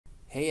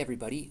Hey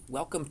everybody,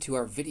 welcome to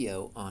our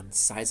video on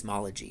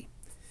seismology.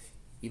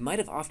 You might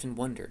have often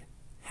wondered,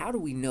 how do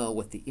we know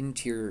what the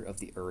interior of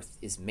the Earth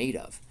is made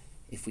of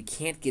if we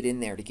can't get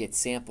in there to get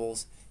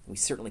samples, and we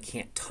certainly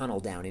can't tunnel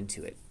down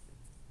into it?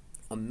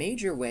 A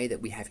major way that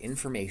we have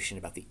information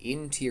about the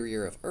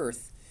interior of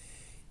Earth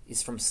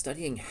is from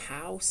studying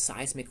how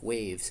seismic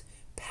waves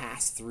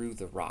pass through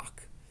the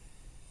rock.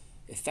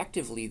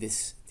 Effectively,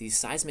 these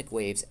seismic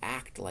waves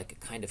act like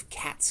a kind of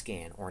CAT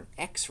scan or an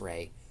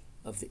X-ray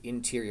of the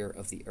interior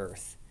of the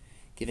Earth,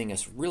 giving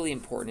us really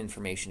important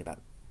information about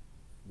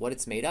what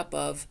it's made up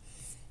of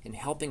and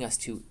helping us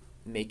to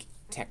make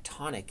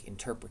tectonic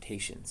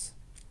interpretations.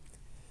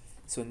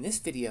 So in this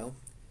video,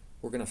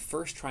 we're going to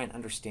first try and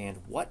understand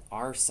what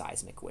are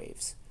seismic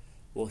waves.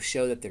 We'll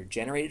show that they're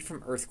generated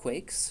from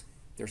earthquakes,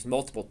 there's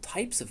multiple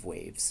types of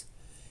waves,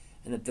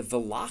 and that the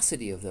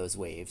velocity of those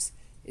waves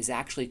is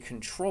actually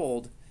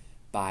controlled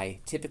by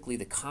typically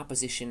the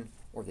composition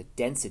or the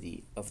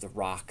density of the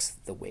rocks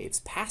the waves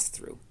pass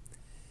through.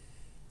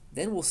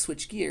 Then we'll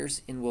switch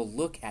gears and we'll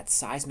look at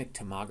seismic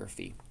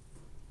tomography,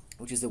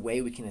 which is a way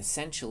we can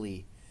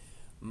essentially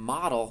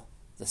model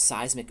the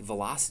seismic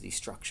velocity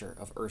structure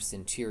of Earth's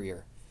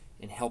interior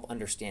and help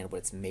understand what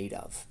it's made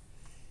of.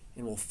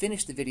 And we'll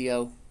finish the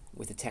video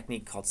with a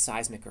technique called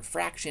seismic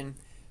refraction,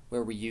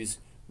 where we use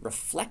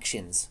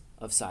reflections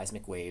of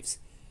seismic waves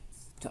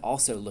to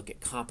also look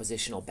at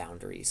compositional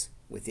boundaries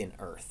within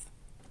Earth.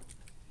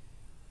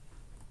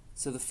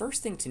 So the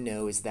first thing to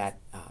know is that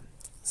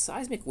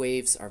seismic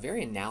waves are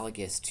very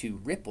analogous to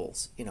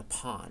ripples in a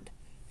pond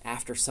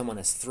after someone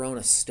has thrown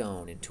a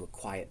stone into a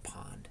quiet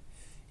pond,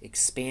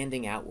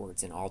 expanding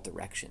outwards in all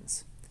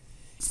directions.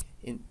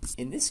 In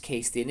this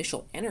case, the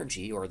initial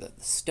energy, or the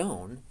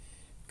stone,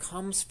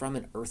 comes from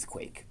an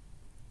earthquake.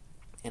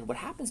 And what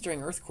happens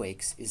during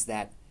earthquakes is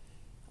that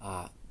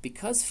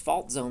because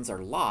fault zones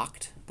are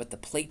locked, but the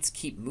plates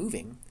keep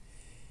moving,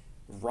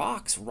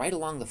 rocks right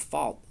along the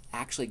fault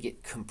actually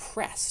get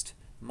compressed,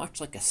 much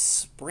like a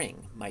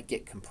spring might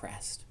get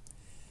compressed.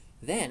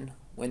 Then,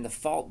 when the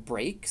fault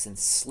breaks and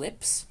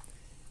slips,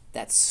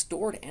 that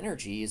stored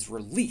energy is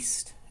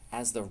released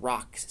as the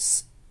rock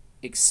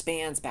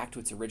expands back to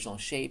its original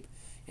shape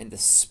and the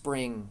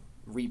spring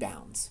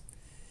rebounds.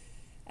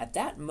 At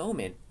that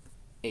moment,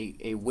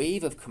 a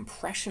wave of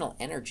compressional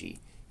energy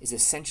is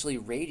essentially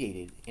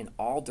radiated in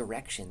all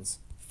directions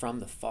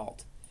from the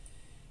fault.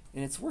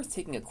 And it's worth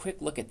taking a quick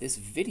look at this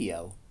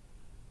video,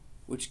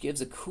 which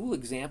gives a cool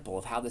example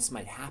of how this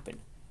might happen.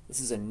 This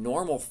is a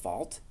normal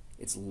fault.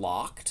 It's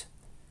locked.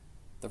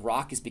 The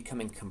rock is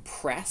becoming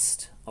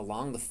compressed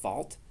along the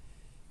fault.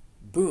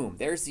 Boom,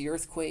 there's the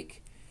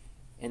earthquake,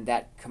 and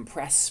that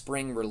compressed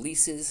spring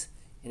releases,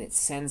 and it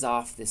sends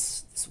off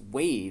this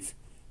wave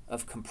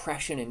of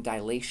compression and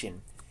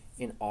dilation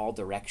in all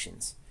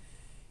directions.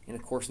 And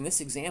of course, in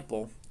this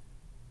example,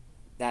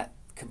 that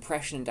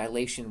compression and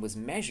dilation was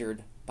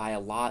measured by a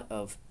lot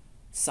of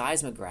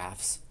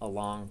seismographs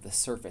along the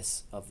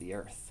surface of the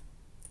Earth.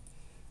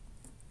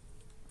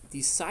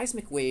 These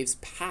seismic waves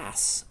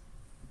pass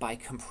by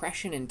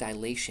compression and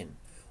dilation,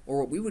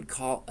 or what we would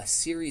call a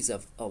series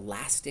of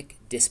elastic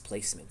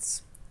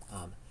displacements.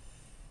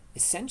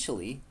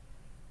 Essentially,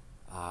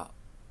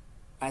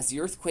 as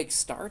the earthquake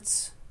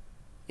starts,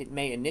 it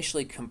may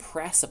initially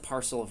compress a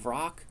parcel of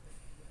rock,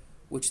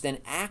 which then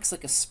acts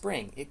like a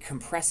spring. It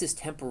compresses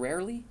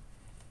temporarily,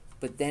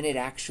 but then it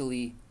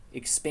actually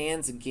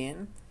expands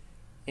again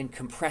and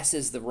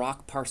compresses the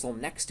rock parcel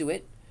next to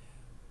it,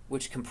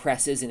 which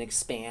compresses and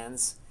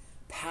expands,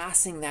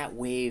 passing that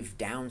wave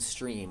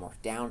downstream or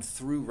down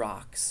through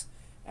rocks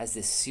as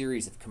this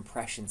series of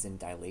compressions and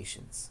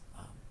dilations.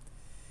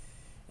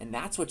 And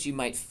that's what you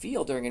might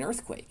feel during an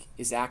earthquake,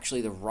 is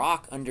actually the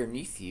rock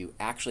underneath you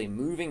actually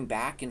moving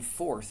back and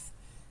forth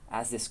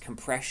as this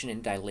compression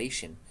and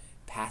dilation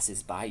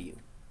passes by you.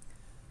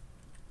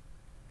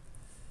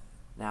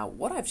 Now,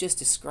 what I've just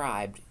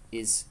described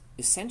is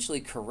essentially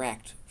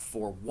correct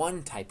for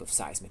one type of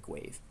seismic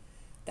wave.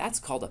 That's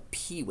called a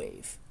P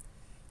wave.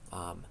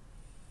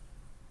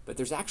 But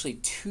there's actually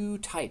two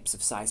types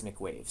of seismic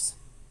waves.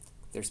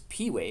 There's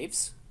P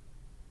waves,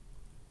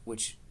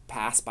 which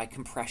pass by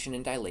compression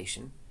and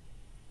dilation,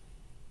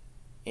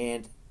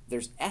 and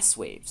there's S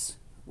waves,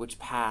 which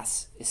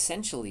pass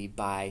essentially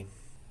by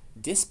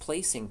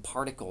displacing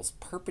particles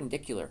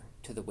perpendicular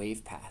to the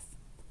wave path.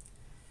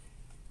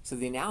 So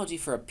the analogy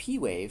for a P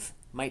wave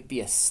might be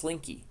a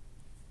slinky,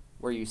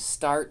 where you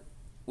start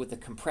with a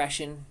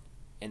compression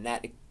and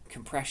that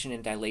compression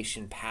and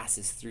dilation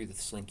passes through the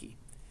slinky.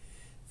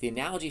 The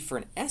analogy for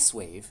an S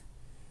wave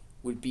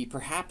would be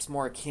perhaps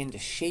more akin to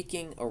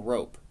shaking a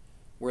rope,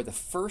 where the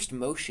first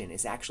motion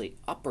is actually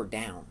up or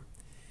down,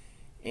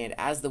 and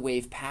as the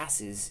wave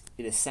passes,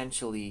 it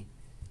essentially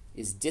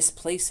is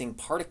displacing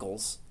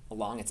particles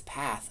along its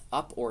path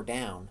up or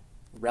down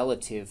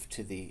relative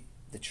to the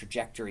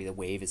trajectory the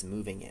wave is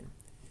moving in.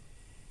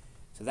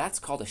 So that's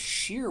called a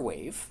shear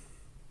wave.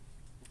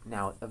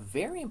 Now, a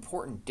very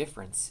important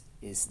difference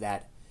is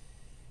that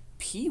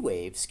P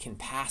waves can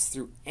pass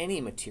through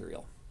any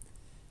material.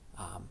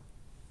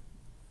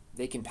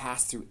 they can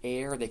pass through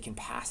air, they can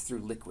pass through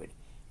liquid.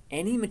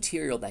 Any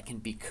material that can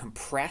be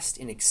compressed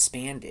and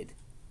expanded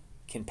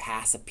can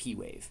pass a P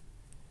wave.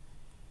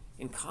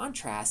 In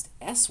contrast,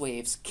 S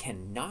waves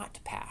cannot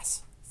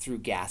pass through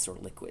gas or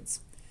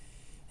liquids.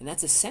 And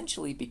that's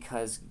essentially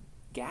because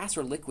gas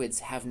or liquids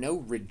have no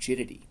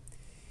rigidity.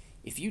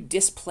 If you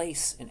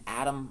displace an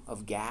atom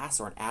of gas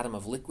or an atom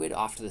of liquid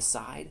off to the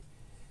side,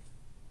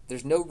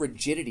 there's no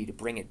rigidity to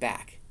bring it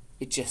back.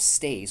 It just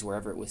stays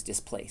wherever it was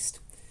displaced.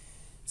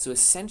 So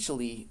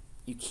essentially,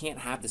 you can't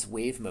have this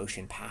wave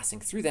motion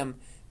passing through them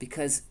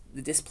because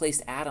the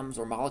displaced atoms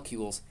or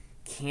molecules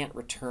can't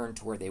return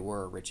to where they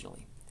were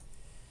originally.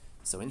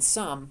 So in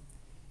sum,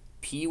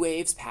 P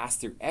waves pass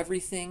through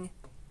everything,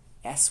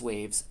 S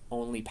waves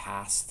only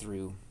pass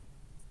through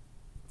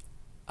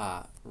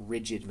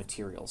rigid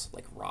materials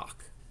like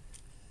rock.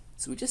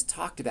 So we just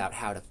talked about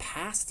how to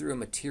pass through a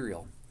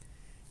material.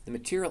 The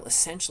material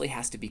essentially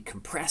has to be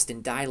compressed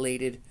and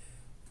dilated,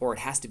 or it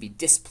has to be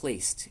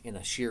displaced in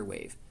a shear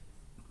wave.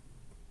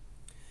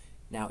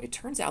 Now, it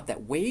turns out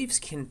that waves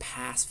can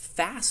pass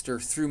faster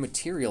through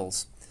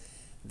materials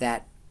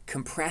that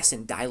compress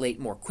and dilate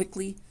more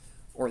quickly,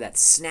 or that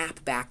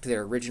snap back to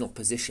their original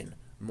position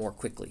more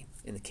quickly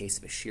in the case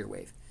of a shear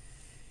wave.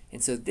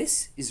 And so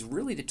this is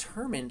really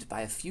determined by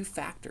a few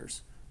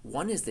factors.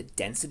 One is the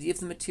density of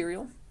the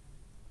material.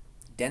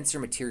 Denser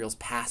materials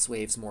pass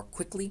waves more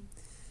quickly.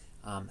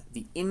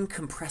 The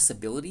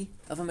incompressibility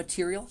of a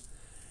material.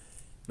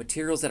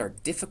 Materials that are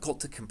difficult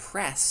to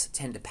compress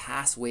tend to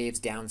pass waves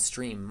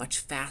downstream much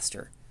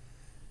faster.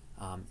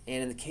 And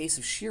in the case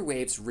of shear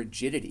waves,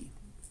 rigidity.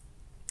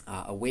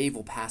 A wave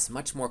will pass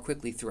much more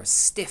quickly through a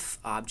stiff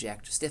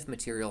object, stiff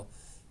material,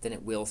 than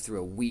it will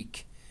through a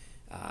weak,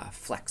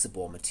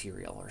 flexible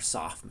material or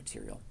soft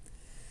material.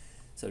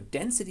 So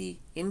density,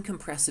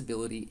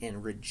 incompressibility,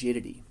 and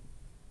rigidity.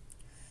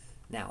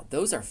 Now,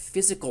 those are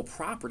physical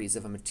properties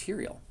of a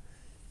material.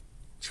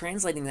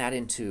 Translating that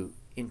into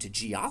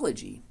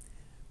geology,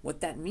 what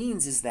that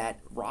means is that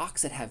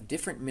rocks that have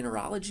different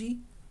mineralogy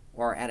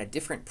or are at a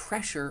different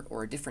pressure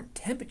or a different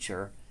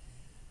temperature,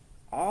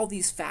 all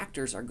these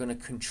factors are going to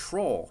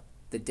control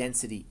the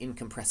density,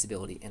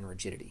 incompressibility, and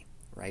rigidity,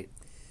 right?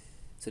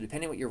 So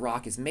depending on what your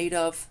rock is made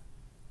of,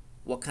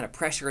 what kind of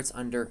pressure it's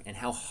under, and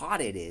how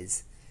hot it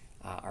is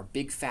are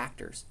big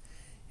factors.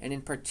 And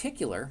in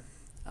particular,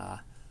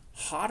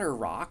 hotter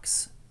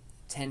rocks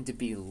tend to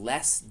be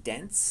less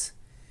dense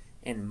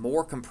and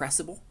more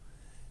compressible.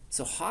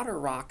 So hotter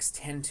rocks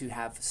tend to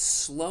have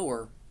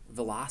slower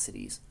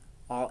velocities,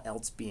 all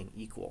else being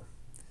equal.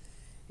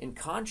 In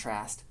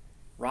contrast,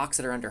 rocks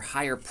that are under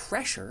higher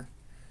pressure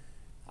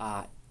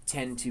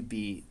tend to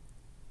be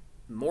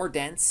more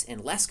dense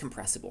and less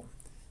compressible.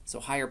 So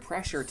higher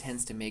pressure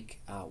tends to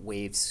make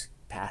waves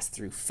pass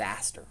through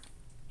faster.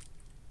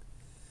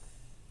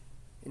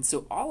 And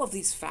so all of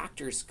these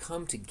factors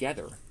come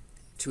together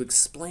to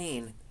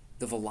explain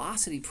the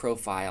velocity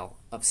profile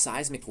of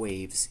seismic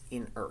waves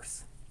in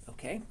Earth.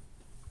 Okay?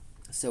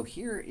 So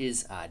here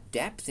is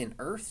depth in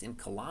Earth in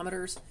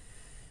kilometers.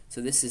 So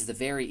this is the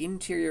very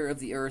interior of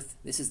the Earth.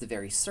 This is the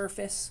very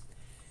surface.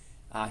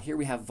 Here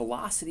we have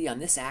velocity on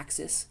this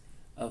axis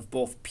of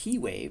both P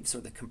waves, or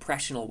the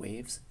compressional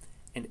waves,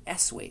 and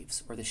S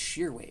waves, or the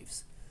shear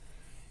waves.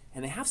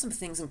 And they have some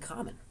things in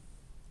common.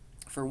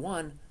 For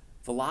one,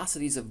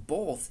 velocities of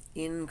both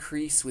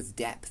increase with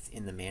depth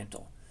in the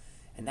mantle.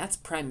 And that's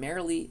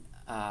primarily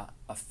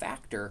a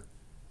factor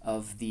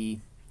of the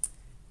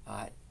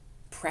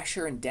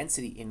pressure and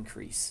density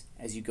increase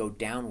as you go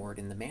downward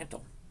in the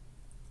mantle.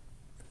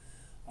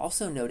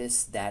 Also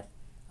notice that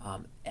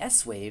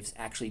S waves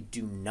actually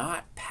do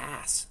not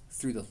pass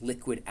through the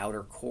liquid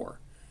outer core.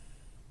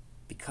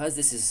 Because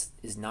this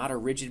is not a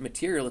rigid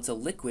material, it's a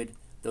liquid,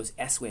 those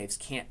S waves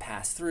can't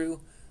pass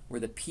through, where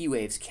the P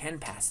waves can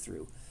pass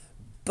through.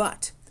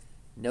 But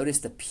notice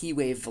the P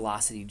wave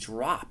velocity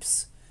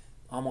drops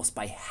almost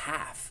by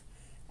half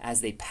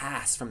as they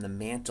pass from the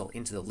mantle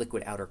into the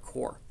liquid outer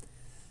core.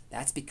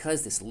 That's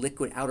because this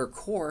liquid outer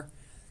core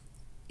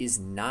is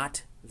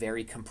not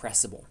very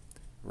compressible,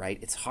 right?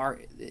 It's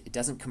hard, it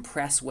doesn't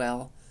compress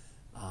well,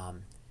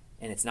 and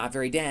it's not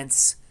very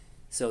dense,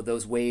 so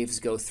those waves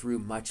go through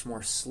much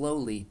more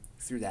slowly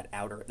through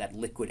that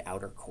liquid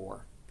outer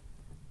core.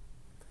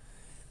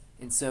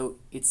 And so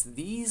it's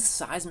these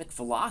seismic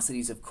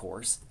velocities, of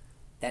course,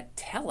 that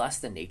tell us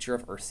the nature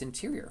of Earth's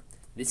interior.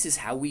 This is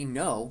how we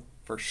know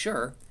for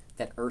sure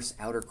that Earth's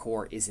outer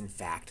core is in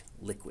fact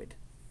liquid.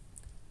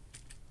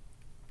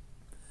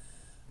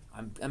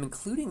 I'm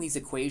including these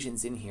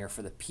equations in here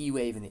for the P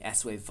wave and the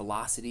S wave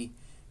velocity.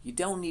 You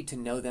don't need to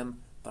know them,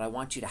 but I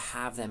want you to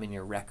have them in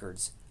your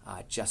records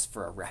just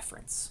for a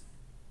reference.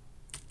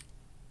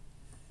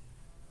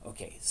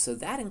 Okay, so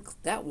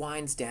that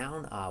winds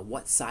down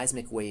what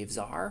seismic waves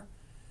are.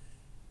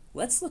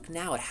 Let's look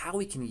now at how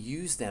we can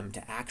use them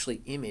to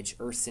actually image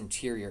Earth's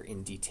interior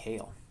in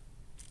detail.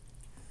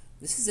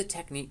 This is a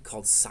technique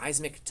called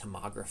seismic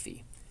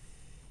tomography,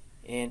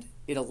 and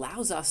it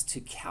allows us to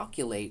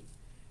calculate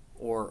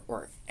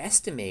or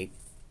estimate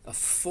a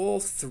full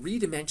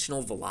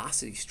three-dimensional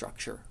velocity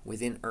structure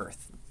within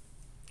Earth.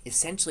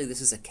 Essentially,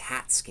 this is a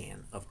CAT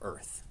scan of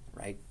Earth,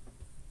 right?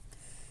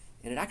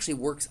 And it actually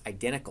works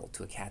identical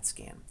to a CAT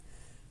scan.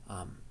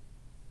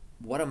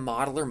 What a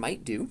modeler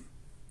might do,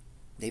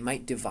 they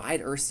might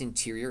divide Earth's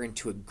interior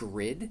into a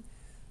grid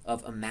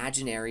of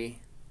imaginary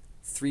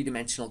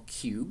three-dimensional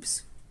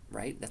cubes,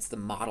 right? That's the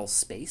model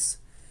space.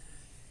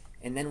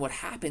 And then what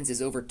happens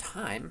is over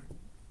time,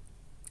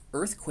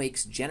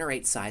 earthquakes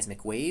generate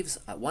seismic waves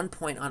at one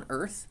point on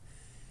Earth,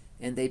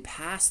 and they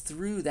pass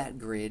through that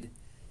grid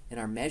and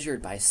are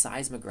measured by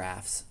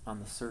seismographs on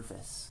the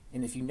surface.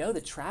 And if you know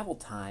the travel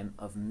time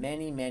of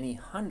many, many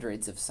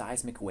hundreds of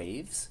seismic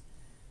waves,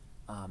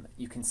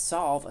 you can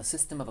solve a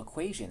system of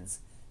equations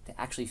to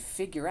actually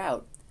figure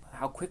out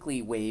how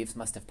quickly waves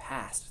must have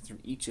passed through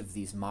each of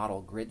these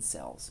model grid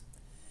cells,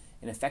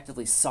 and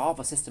effectively solve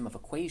a system of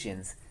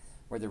equations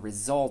where the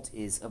result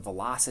is a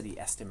velocity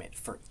estimate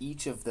for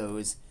each of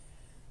those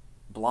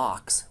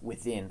blocks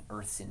within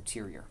Earth's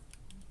interior.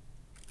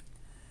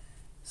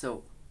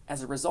 So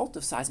as a result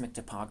of seismic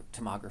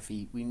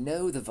tomography, we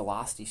know the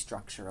velocity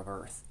structure of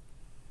Earth.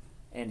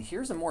 And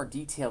here's a more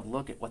detailed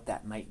look at what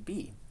that might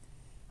be.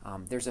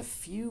 There's a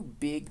few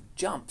big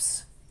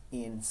jumps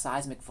in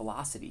seismic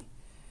velocity,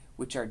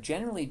 which are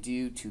generally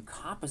due to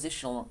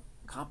compositional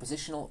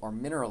or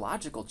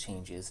mineralogical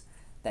changes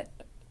that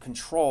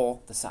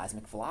control the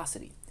seismic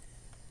velocity.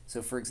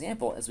 So for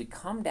example, as we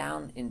come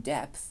down in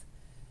depth,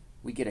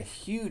 we get a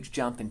huge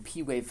jump in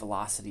P-wave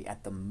velocity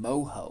at the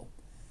MOHO.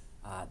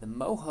 The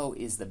MOHO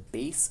is the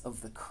base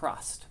of the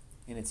crust,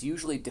 and it's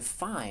usually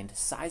defined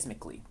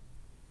seismically.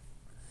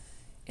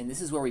 And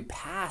this is where we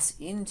pass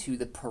into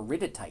the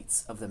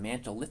peridotites of the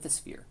mantle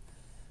lithosphere.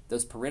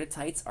 Those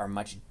peridotites are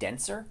much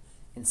denser,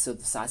 and so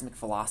the seismic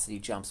velocity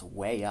jumps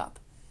way up.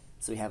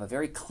 So we have a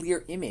very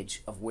clear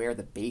image of where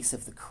the base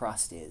of the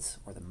crust is,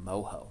 or the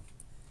MOHO.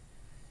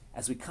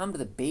 As we come to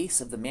the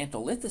base of the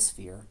mantle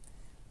lithosphere,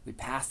 we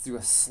pass through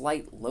a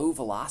slight low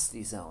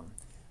velocity zone,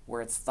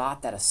 where it's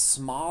thought that a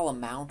small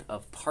amount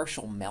of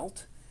partial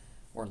melt,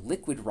 or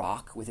liquid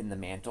rock within the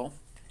mantle,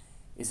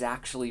 is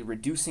actually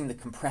reducing the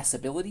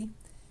compressibility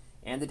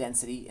and the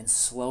density and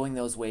slowing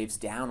those waves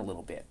down a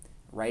little bit,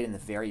 right in the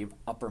very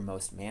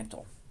uppermost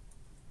mantle.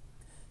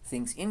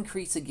 Things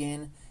increase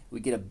again. We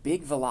get a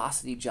big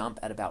velocity jump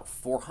at about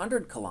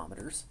 400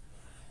 kilometers,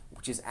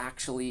 which is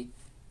actually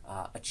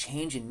a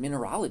change in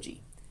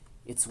mineralogy.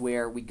 It's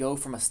where we go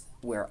from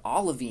where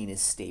olivine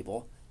is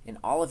stable, and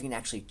olivine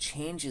actually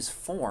changes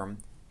form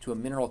to a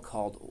mineral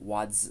called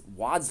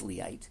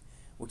wadsleyite,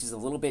 which is a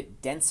little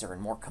bit denser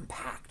and more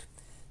compact.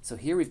 So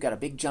here we've got a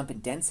big jump in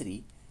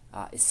density,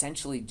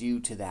 essentially due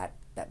to that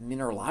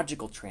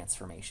mineralogical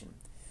transformation.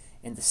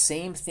 And the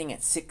same thing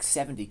at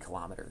 670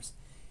 kilometers.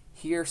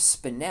 Here,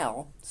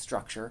 spinel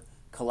structure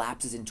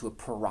collapses into a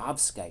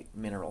perovskite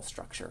mineral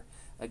structure,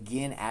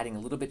 again adding a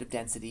little bit of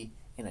density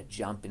and a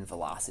jump in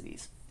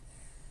velocities.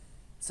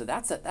 So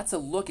that's a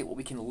look at what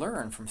we can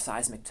learn from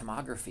seismic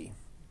tomography.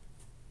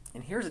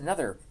 And here's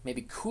another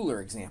maybe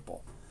cooler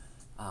example.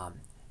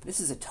 This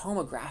is a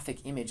tomographic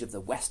image of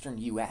the western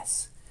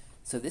US.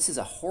 So this is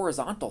a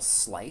horizontal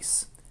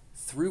slice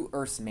through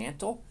Earth's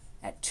mantle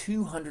at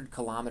 200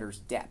 kilometers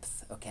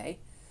depth, okay?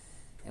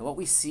 And what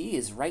we see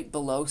is right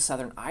below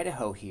southern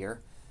Idaho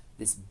here,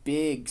 this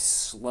big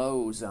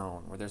slow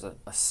zone where there's a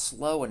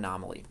slow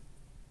anomaly,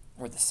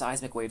 where the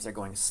seismic waves are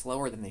going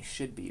slower than they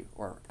should be,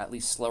 or at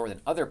least slower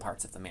than other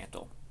parts of the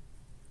mantle.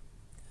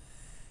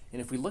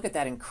 And if we look at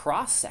that in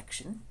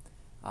cross-section,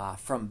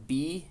 from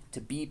B to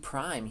B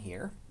prime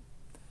here,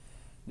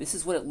 this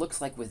is what it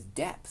looks like with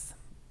depth.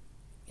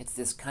 It's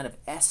this kind of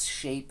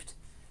S-shaped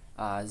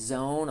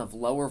zone of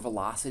lower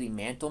velocity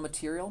mantle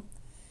material.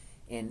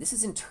 And this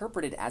is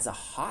interpreted as a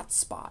hot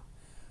spot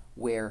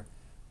where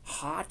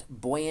hot,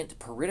 buoyant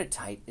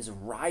peridotite is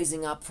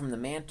rising up from the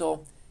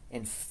mantle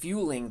and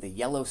fueling the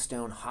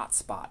Yellowstone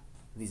hotspot,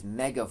 these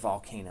mega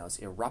volcanoes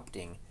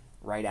erupting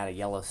right out of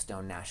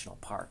Yellowstone National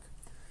Park.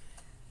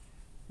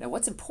 Now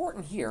what's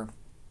important here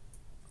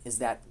is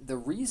that the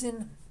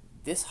reason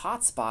this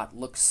hotspot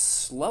looks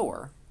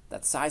slower,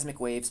 that seismic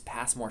waves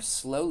pass more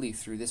slowly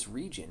through this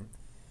region,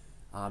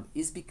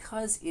 is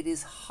because it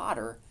is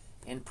hotter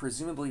and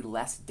presumably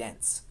less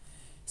dense.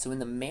 So in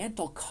the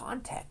mantle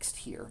context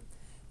here,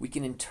 we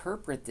can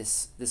interpret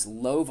this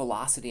low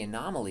velocity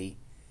anomaly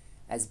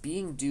as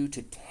being due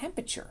to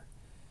temperature,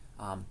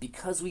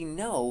 because we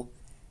know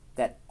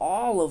that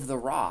all of the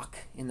rock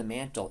in the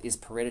mantle is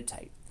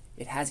peridotite.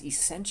 It has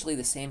essentially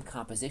the same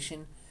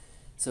composition,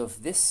 so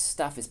if this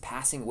stuff is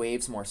passing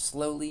waves more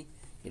slowly,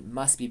 it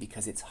must be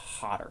because it's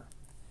hotter,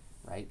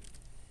 right?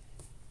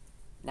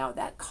 Now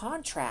that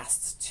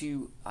contrasts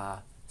to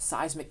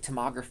seismic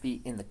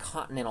tomography in the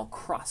continental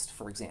crust,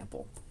 for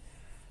example,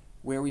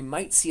 where we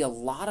might see a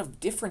lot of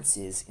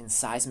differences in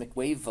seismic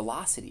wave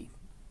velocity.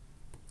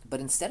 But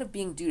instead of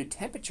being due to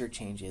temperature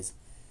changes,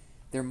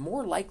 they're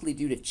more likely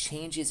due to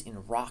changes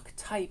in rock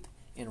type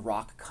and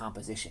rock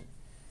composition.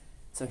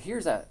 So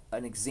here's an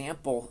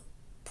example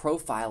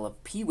profile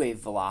of P-wave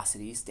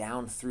velocities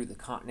down through the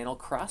continental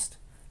crust.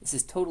 This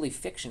is totally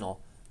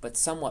fictional, but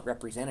somewhat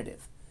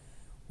representative.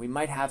 We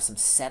might have some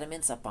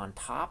sediments up on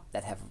top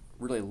that have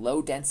really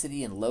low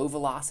density and low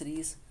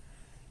velocities.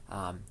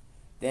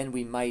 Then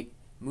we might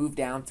move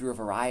down through a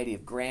variety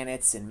of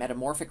granites and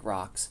metamorphic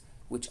rocks,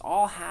 which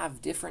all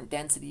have different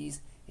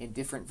densities and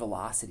different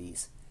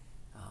velocities.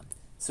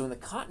 So in the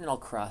continental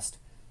crust,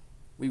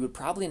 we would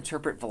probably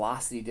interpret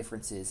velocity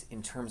differences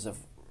in terms of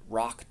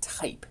rock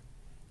type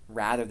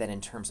rather than in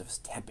terms of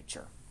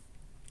temperature.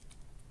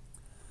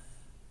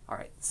 All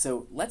right,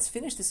 so let's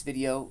finish this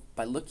video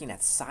by looking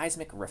at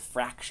seismic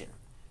refraction,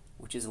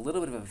 which is a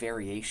little bit of a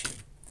variation.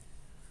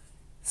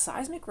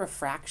 Seismic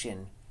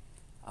refraction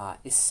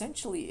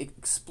essentially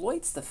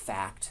exploits the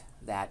fact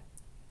that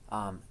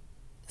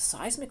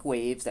seismic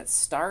waves that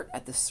start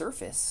at the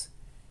surface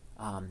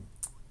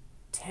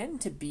tend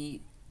to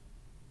be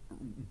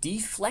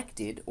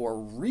deflected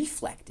or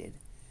reflected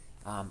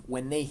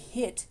when they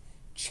hit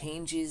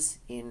changes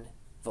in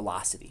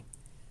velocity.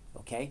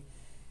 Okay,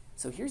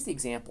 so here's the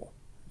example.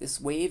 This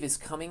wave is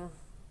coming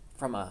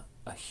from a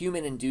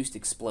human-induced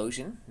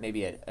explosion,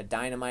 maybe a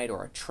dynamite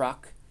or a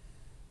truck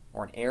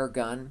or an air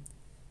gun.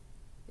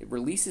 It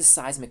releases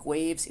seismic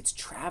waves. It's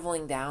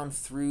traveling down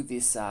through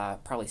this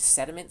probably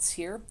sediments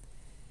here,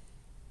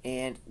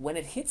 and when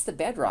it hits the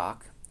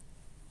bedrock,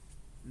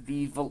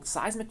 the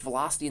seismic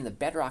velocity in the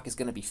bedrock is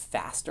going to be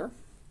faster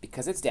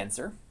because it's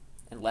denser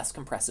and less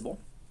compressible.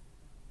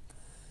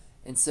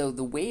 And so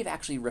the wave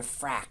actually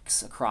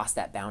refracts across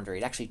that boundary.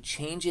 It actually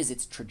changes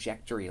its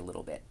trajectory a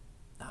little bit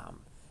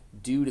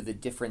due to the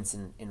difference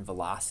in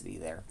velocity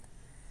there.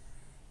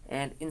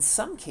 And in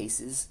some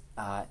cases,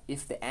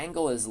 if the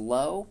angle is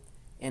low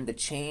and the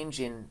change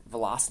in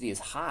velocity is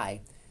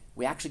high,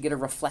 we actually get a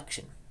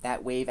reflection.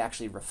 That wave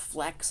actually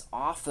reflects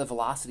off the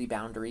velocity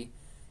boundary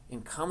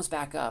and comes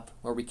back up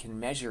where we can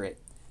measure it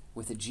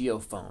with a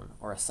geophone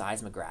or a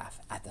seismograph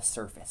at the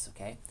surface,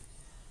 okay?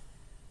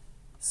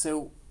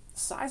 So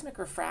seismic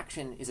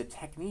refraction is a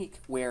technique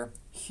where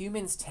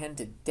humans tend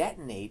to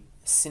detonate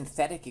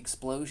synthetic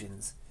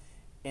explosions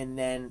and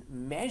then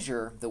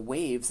measure the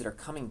waves that are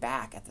coming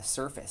back at the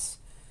surface.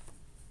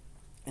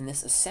 And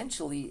this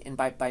essentially, and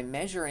by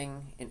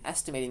measuring and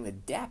estimating the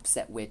depths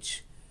at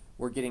which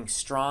we're getting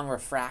strong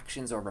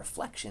refractions or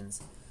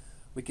reflections,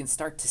 we can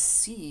start to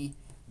see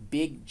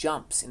big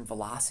jumps in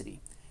velocity,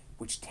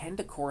 which tend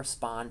to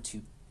correspond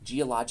to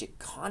geologic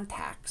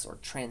contacts or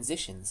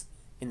transitions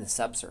in the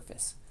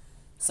subsurface,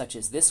 such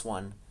as this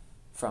one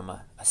from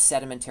a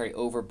sedimentary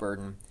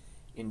overburden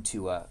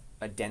into a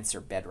denser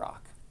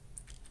bedrock.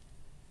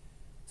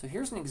 So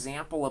here's an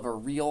example of a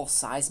real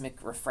seismic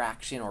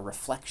refraction or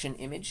reflection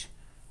image.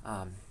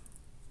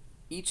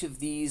 Each of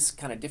these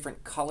kind of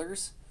different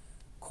colors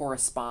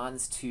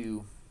corresponds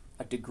to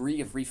a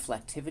degree of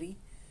reflectivity,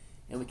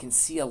 and we can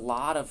see a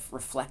lot of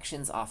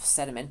reflections off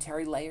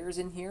sedimentary layers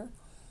in here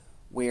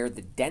where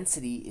the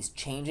density is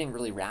changing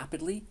really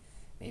rapidly.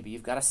 Maybe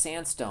you've got a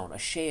sandstone, a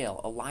shale,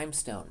 a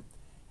limestone.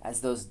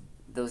 As those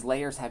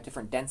layers have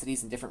different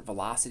densities and different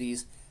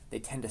velocities, they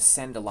tend to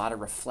send a lot of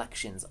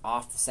reflections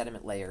off the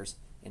sediment layers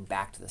and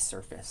back to the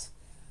surface.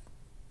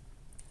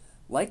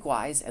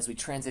 Likewise, as we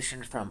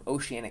transition from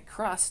oceanic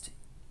crust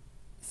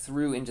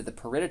through into the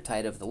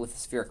peridotite of the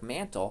lithospheric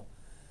mantle,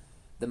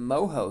 the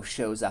moho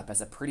shows up as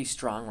a pretty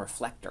strong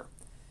reflector.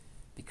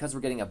 Because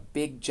we're getting a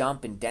big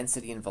jump in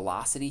density and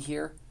velocity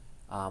here,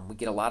 we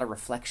get a lot of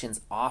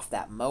reflections off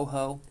that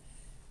moho,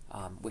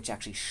 which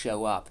actually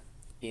show up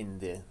in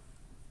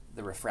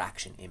the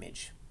refraction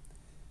image.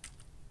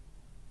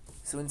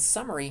 So in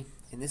summary,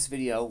 in this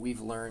video,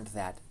 we've learned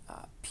that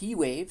P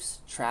waves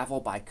travel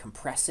by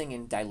compressing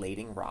and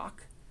dilating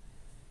rock.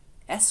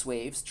 S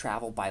waves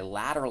travel by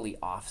laterally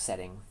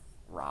offsetting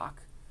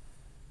rock.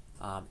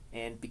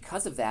 And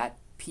because of that,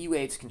 P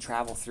waves can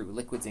travel through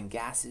liquids and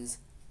gases,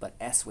 but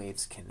S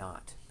waves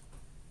cannot.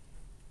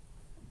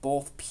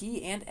 Both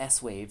P and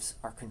S waves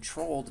are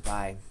controlled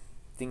by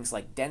things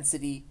like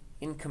density,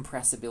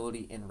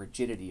 incompressibility, and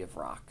rigidity of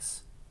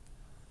rocks,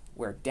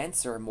 where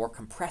denser, more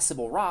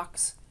compressible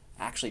rocks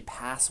actually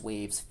pass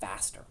waves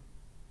faster.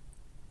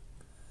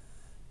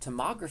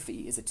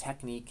 Tomography is a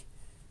technique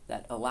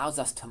that allows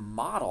us to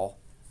model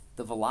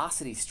the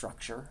velocity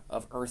structure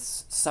of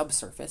Earth's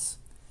subsurface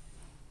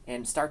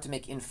and start to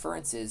make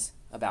inferences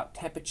about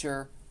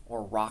temperature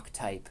or rock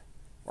type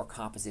or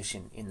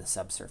composition in the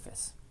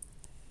subsurface.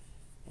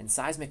 And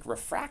seismic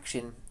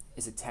refraction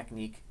is a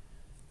technique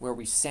where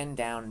we send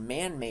down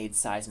man-made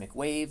seismic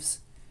waves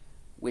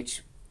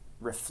which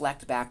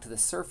reflect back to the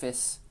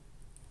surface,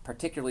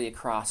 particularly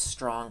across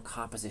strong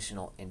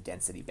compositional and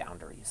density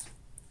boundaries.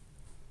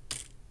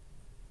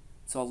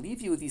 So I'll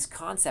leave you with these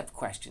concept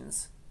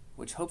questions,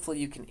 which hopefully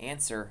you can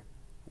answer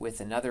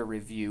with another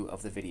review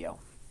of the video.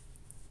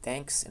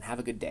 Thanks, and have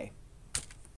a good day.